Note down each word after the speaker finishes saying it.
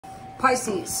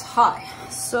Pisces, hi.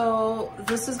 So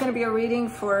this is going to be a reading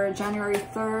for January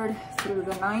 3rd through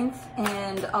the 9th,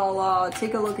 and I'll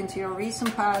take a look into your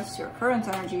recent past, your current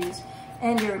energies,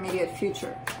 and your immediate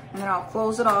future. And then I'll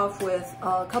close it off with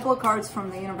a couple of cards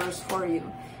from the universe for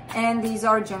you. And these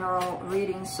are general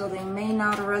readings, so they may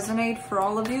not resonate for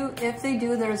all of you. If they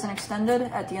do, there's an extended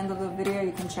at the end of the video.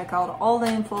 You can check out all the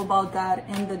info about that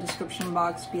in the description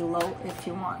box below if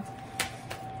you want.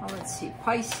 Well, let's see,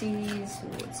 Pisces,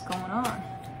 what's going on?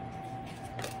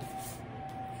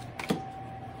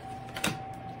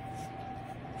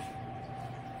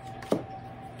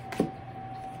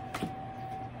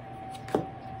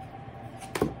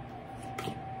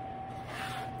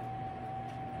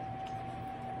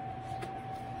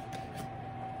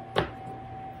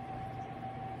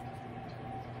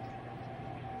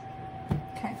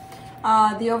 Okay,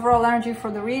 the overall energy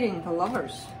for the reading, the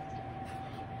Lovers.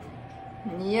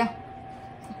 Yeah,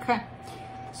 okay,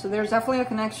 so there's definitely a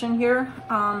connection here.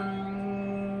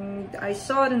 I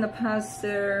saw it in the past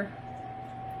there.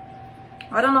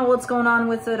 I don't know what's going on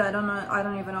with it. I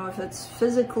don't even know if it's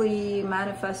physically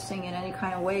manifesting in any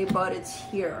kind of way, but it's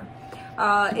here.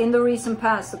 In the recent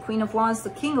past, the Queen of Wands, the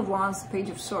King of Wands, the Page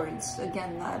of Swords.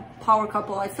 Again, that power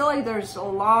couple. I feel like there's a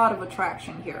lot of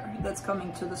attraction here that's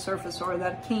coming to the surface, or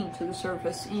that came to the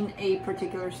surface in a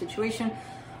particular situation.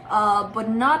 But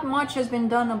not much has been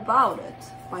done about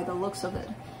it by the looks of it.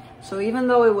 So even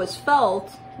though it was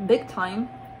felt big time,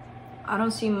 I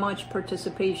don't see much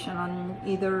participation on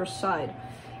either side.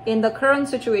 In the current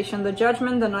situation, the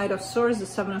Judgment, the Knight of Swords, the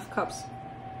Seven of Cups.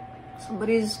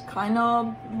 Somebody's kind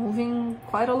of moving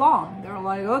quite along. They're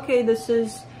like, okay, this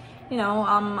is, you know,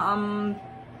 I'm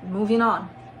moving on,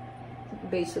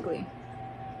 basically.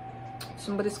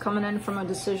 Somebody's coming in from a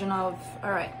decision of,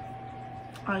 all right,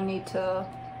 I need to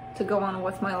go on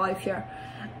with my life here.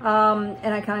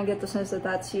 And I kind of get the sense that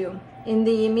that's you. In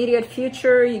the immediate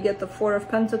future, you get the Four of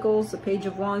Pentacles, the Page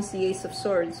of Wands, the Ace of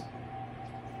Swords.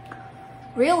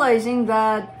 Realizing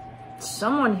that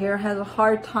someone here has a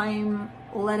hard time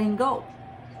letting go.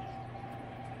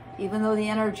 Even though the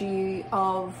energy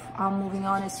of I'm moving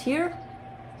on is here,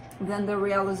 then the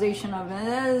realization of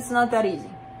it's not that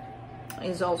easy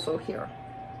is also here.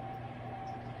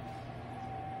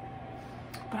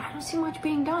 But I don't see much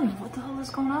being done. What the hell is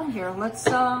going on here? Let's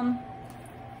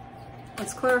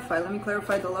clarify. Let me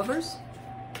clarify the Lovers.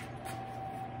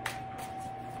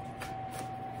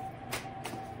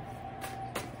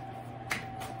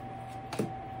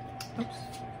 Oops.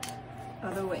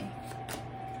 Other way.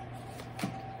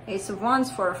 Ace of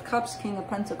Wands, Four of Cups, King of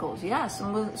Pentacles. Yeah,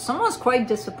 someone's quite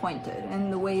disappointed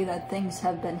in the way that things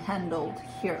have been handled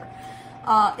here.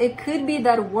 It could be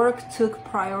that work took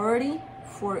priority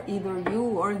for either you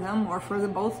or them, or for the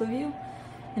both of you,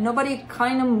 and nobody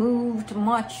kind of moved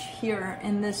much here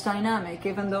in this dynamic,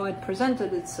 even though it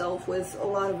presented itself with a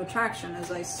lot of attraction,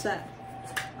 as I said.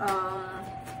 I'm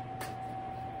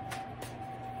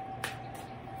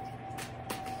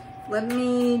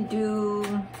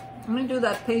gonna do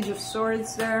that Page of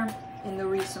Swords there in the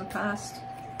recent past.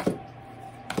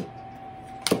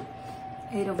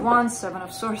 Eight of Wands, Seven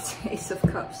of Swords, Ace of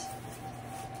Cups.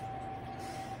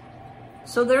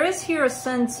 So there is here a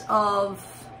sense of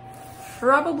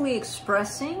probably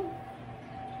expressing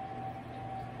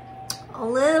a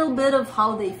little bit of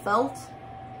how they felt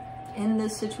in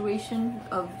this situation.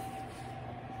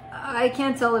 I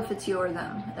can't tell if it's you or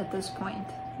them at this point,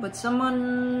 but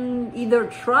someone either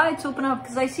tried to open up,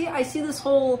 because I see this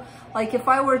whole, like, if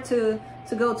I were to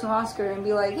go to Oscar and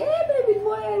be like, yeah, baby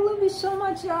boy, I love you so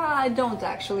much, I don't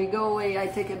actually, go away, I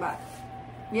take it back,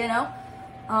 you know?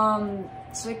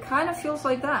 So it kind of feels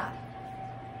like that.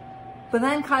 But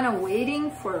then kind of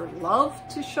waiting for love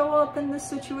to show up in this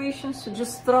situation. So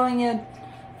just throwing in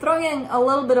a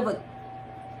little bit of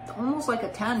almost like a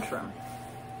tantrum.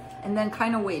 And then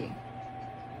kind of waiting.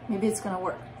 Maybe it's going to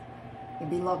work.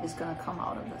 Maybe love is going to come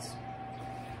out of this.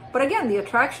 But again, the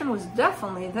attraction was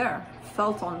definitely there.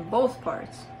 Felt on both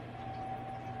parts.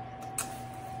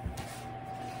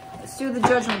 Let's do the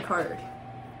Judgment card.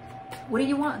 What do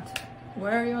you want?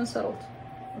 Where are you unsettled?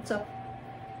 What's up?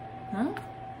 Huh?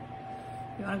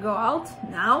 You want to go out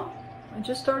now? I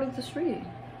just started this reading.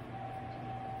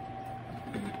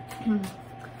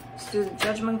 Let's do the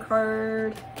Judgment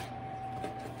card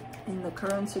in the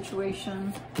current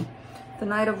situation. The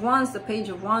Knight of Wands, the Page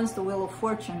of Wands, the Wheel of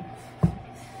Fortune.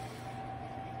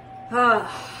 Man,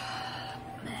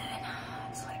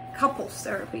 it's like couples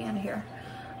therapy in here.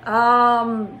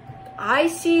 I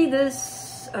see this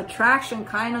attraction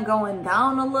kind of going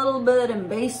down a little bit, and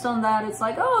based on that, it's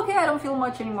like, oh, okay, I don't feel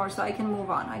much anymore, so I can move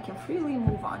on. I can freely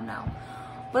move on now.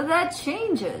 But that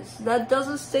changes. That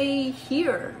doesn't stay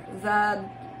here. That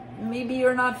maybe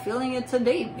you're not feeling it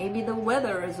today. Maybe the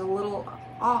weather is a little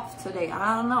off today.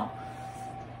 I don't know.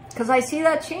 Because I see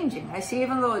that changing. I see,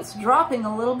 even though it's dropping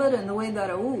a little bit in the way that,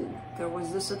 ooh, there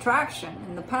was this attraction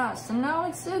in the past, and now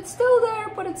it's still there,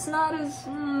 but it's not as,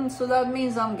 so that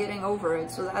means I'm getting over it.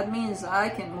 So that means I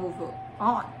can move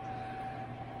on.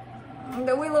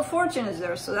 The Wheel of Fortune is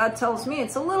there, so that tells me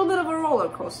it's a little bit of a roller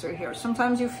coaster here.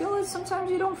 Sometimes you feel it,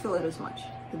 sometimes you don't feel it as much.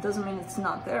 It doesn't mean it's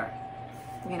not there,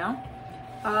 you know?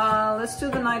 Let's do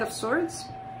the Knight of Swords.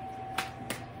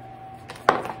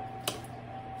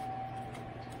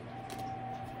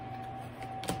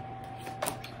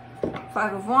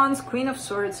 Five of Wands, Queen of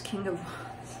Swords, King of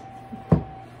Wands.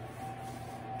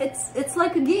 It's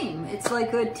like a game. It's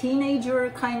like a teenager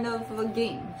kind of a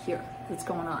game here that's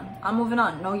going on. I'm moving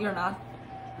on. No, you're not.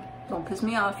 Don't piss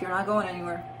me off. You're not going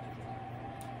anywhere.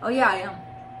 Oh yeah, I am.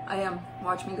 I am.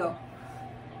 Watch me go.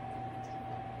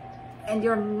 And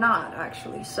you're not,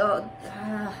 actually. So,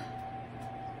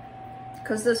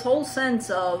 because this whole sense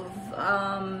of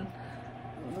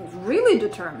really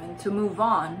determined to move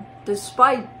on,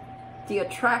 despite the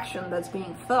attraction that's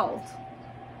being felt,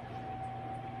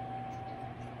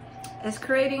 is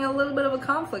creating a little bit of a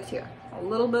conflict here. A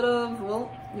little bit of,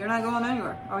 well, you're not going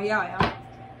anywhere. Oh yeah, I am.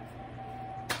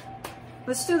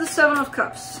 Let's do the Seven of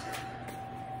Cups.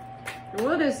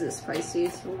 What is this,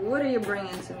 Pisces? What are you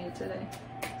bringing to me today?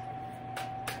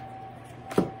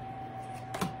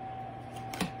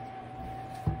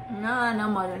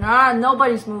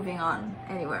 Nobody's moving on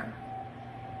anywhere.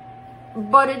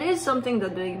 But it is something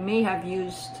that they may have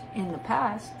used in the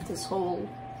past, this whole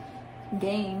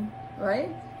game, right?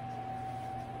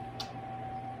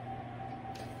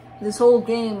 This whole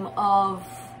game of,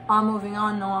 I'm moving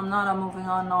on, no I'm not, I'm moving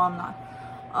on, no I'm not.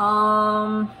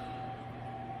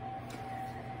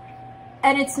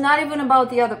 And it's not even about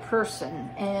the other person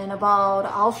and about,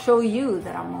 I'll show you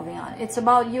that I'm moving on. It's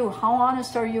about you. How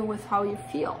honest are you with how you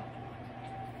feel?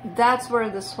 That's where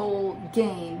this whole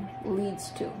game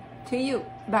leads to you,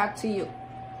 back to you.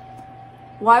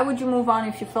 Why would you move on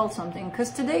if you felt something?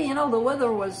 Because today, you know, the weather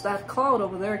was, that cloud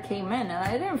over there came in and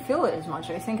I didn't feel it as much.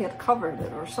 I think it covered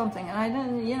it or something. And I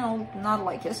didn't, you know, not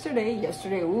like yesterday.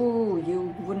 Yesterday, ooh,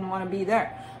 you wouldn't want to be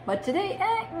there. But today,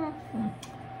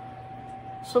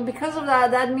 So because of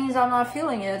that, that means I'm not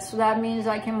feeling it. So that means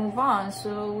I can move on.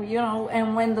 So, you know,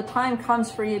 and when the time comes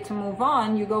for you to move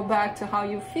on, you go back to how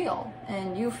you feel.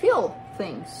 And you feel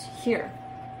things here.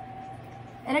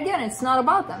 And again, it's not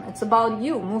about them. It's about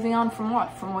you moving on from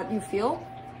what? From what you feel.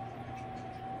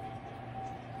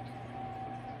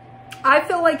 I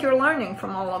feel like you're learning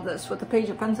from all of this with the Page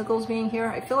of Pentacles being here.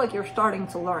 I feel like you're starting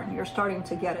to learn. You're starting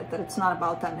to get it, that it's not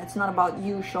about them. It's not about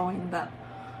you showing them.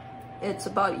 It's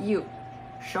about you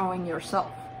showing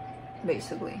yourself,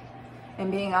 basically, and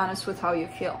being honest with how you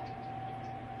feel.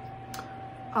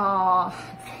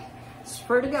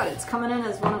 Swear to God, it's coming in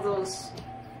as one of those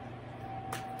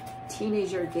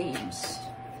teenager games.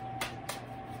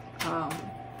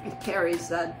 It carries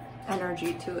that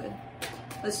energy to it.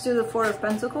 Let's do the Four of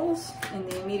Pentacles in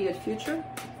the immediate future.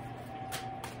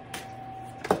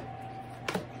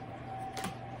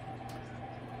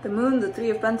 The Moon, the Three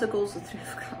of Pentacles, the Three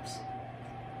of Cups.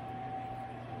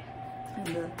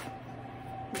 And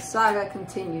the saga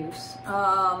continues.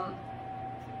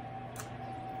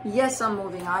 Yes, I'm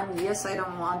moving on. Yes, I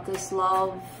don't want this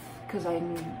love because I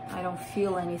don't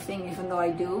feel anything, even though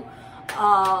I do.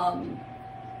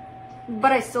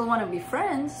 But I still want to be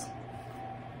friends.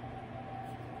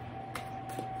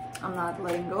 I'm not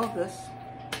letting go of this,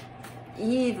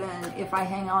 even if I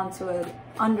hang on to it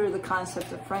under the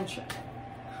concept of friendship.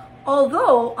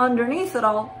 Although underneath it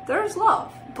all, there's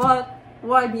love. But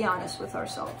why be honest with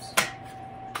ourselves?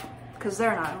 Because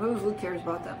they're not. Who cares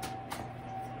about them?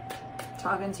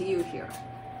 Talking to you here.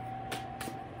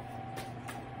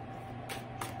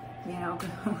 You know,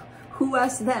 who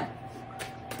asked them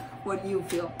what you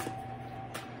feel?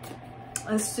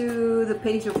 Let's do the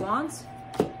Page of Wands.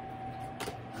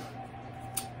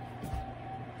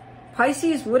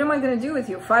 Pisces, what am I going to do with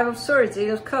you? Five of Swords, Eight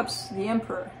of Cups, the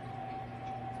Emperor.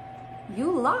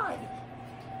 You lie.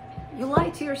 You lie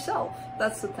to yourself.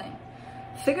 That's the thing.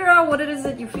 Figure out what it is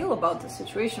that you feel about the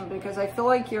situation, because I feel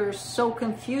like you're so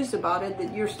confused about it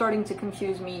that you're starting to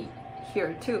confuse me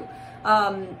here too.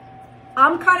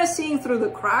 I'm kind of seeing through the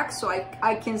cracks, so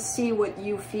I can see what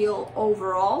you feel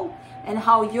overall and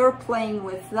how you're playing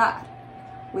with that,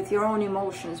 with your own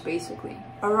emotions, basically,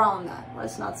 around that.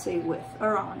 Let's not say with,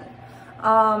 around it.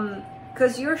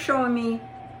 Because you're showing me,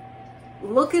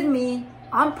 look at me,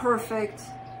 I'm perfect,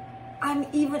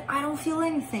 I don't feel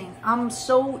anything. I'm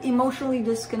so emotionally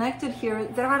disconnected here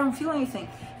that I don't feel anything.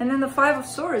 And then the Five of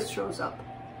Swords shows up.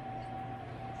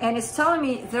 And it's telling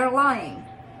me they're lying.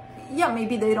 Yeah,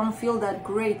 maybe they don't feel that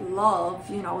great love,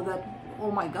 you know, that,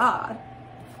 oh my God.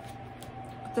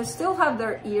 But they still have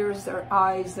their ears, their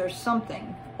eyes, there's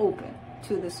something open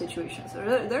to the situation.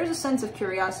 So there's a sense of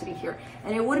curiosity here.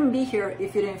 And it wouldn't be here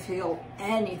if you didn't feel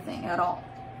anything at all.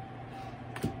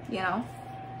 You know?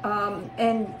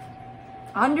 And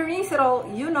underneath it all,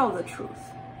 you know the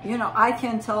truth. You know, I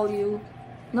can't tell you,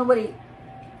 nobody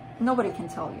can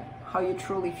tell you how you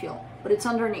truly feel, but it's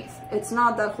underneath. It's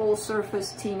not that whole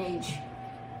surface teenage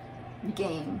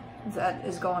game that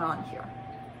is going on here.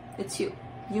 It's you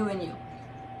and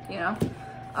you know?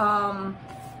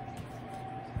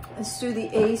 Let's do the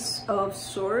Ace of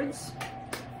Swords.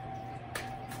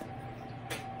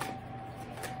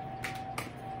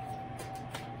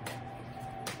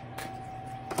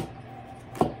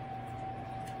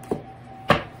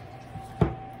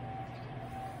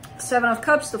 Seven of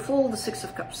Cups, the Fool, the Six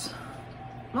of Cups.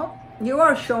 Well, you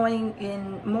are showing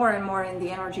in more and more in the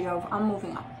energy of I'm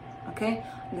moving on, okay?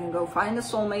 I'm gonna go find a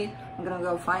soulmate, I'm gonna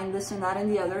go find this and that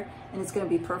and the other, and it's gonna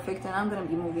be perfect, and I'm gonna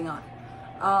be moving on.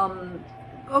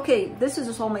 Okay, this is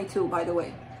a soulmate too, by the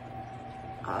way.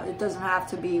 It doesn't have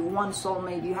to be one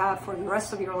soulmate you have for the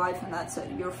rest of your life, and that's it.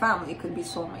 Your family could be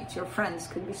soulmates, your friends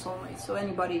could be soulmates, so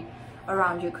anybody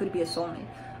around you could be a soulmate.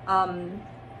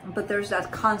 But there's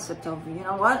that concept of, you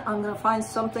know what, I'm going to find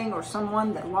something or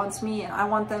someone that wants me and I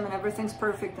want them and everything's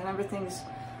perfect and everything's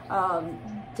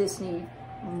Disney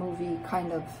movie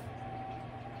kind of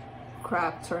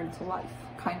crap turned to life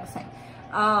kind of thing.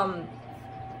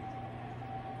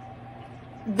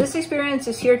 This experience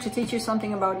is here to teach you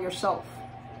something about yourself,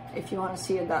 if you want to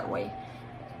see it that way.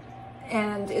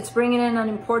 And it's bringing in an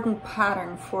important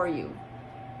pattern for you.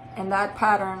 And that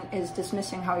pattern is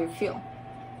dismissing how you feel,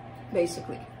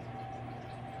 basically.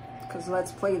 Because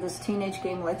let's play this teenage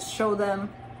game. Let's show them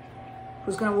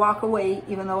who's going to walk away,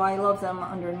 even though I love them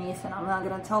underneath, and I'm not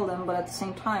going to tell them, but at the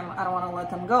same time, I don't want to let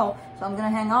them go. So I'm going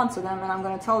to hang on to them, and I'm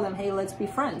going to tell them, hey, let's be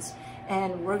friends.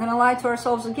 And we're going to lie to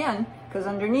ourselves again, because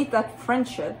underneath that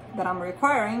friendship that I'm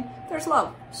requiring, there's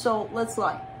love. So let's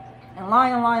lie. And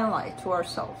lie and lie and lie to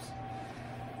ourselves.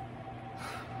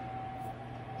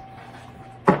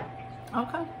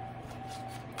 Okay.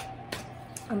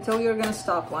 Until you're going to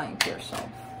stop lying to yourself.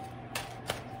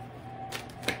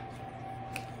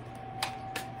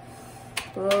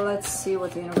 Let's see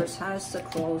what the universe has to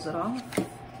close it off.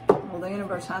 Well, the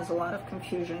universe has a lot of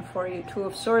confusion for you. Two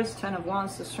of Swords, Ten of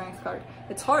Wands, the Strength card.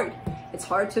 It's hard. It's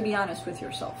hard to be honest with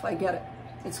yourself. I get it.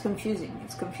 It's confusing.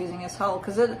 It's confusing as hell.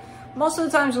 Because most of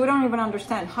the times we don't even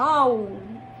understand how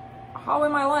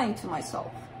am I lying to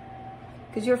myself?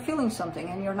 Because you're feeling something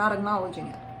and you're not acknowledging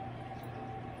it.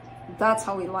 That's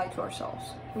how we lie to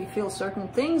ourselves. We feel certain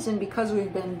things, and because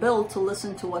we've been built to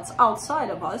listen to what's outside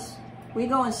of us, we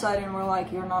go inside and we're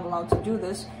like, you're not allowed to do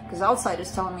this because outside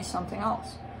is telling me something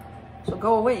else. So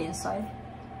go away inside.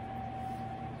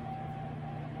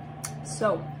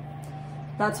 So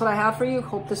that's what I have for you.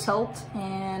 Hope this helped,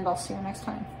 and I'll see you next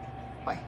time.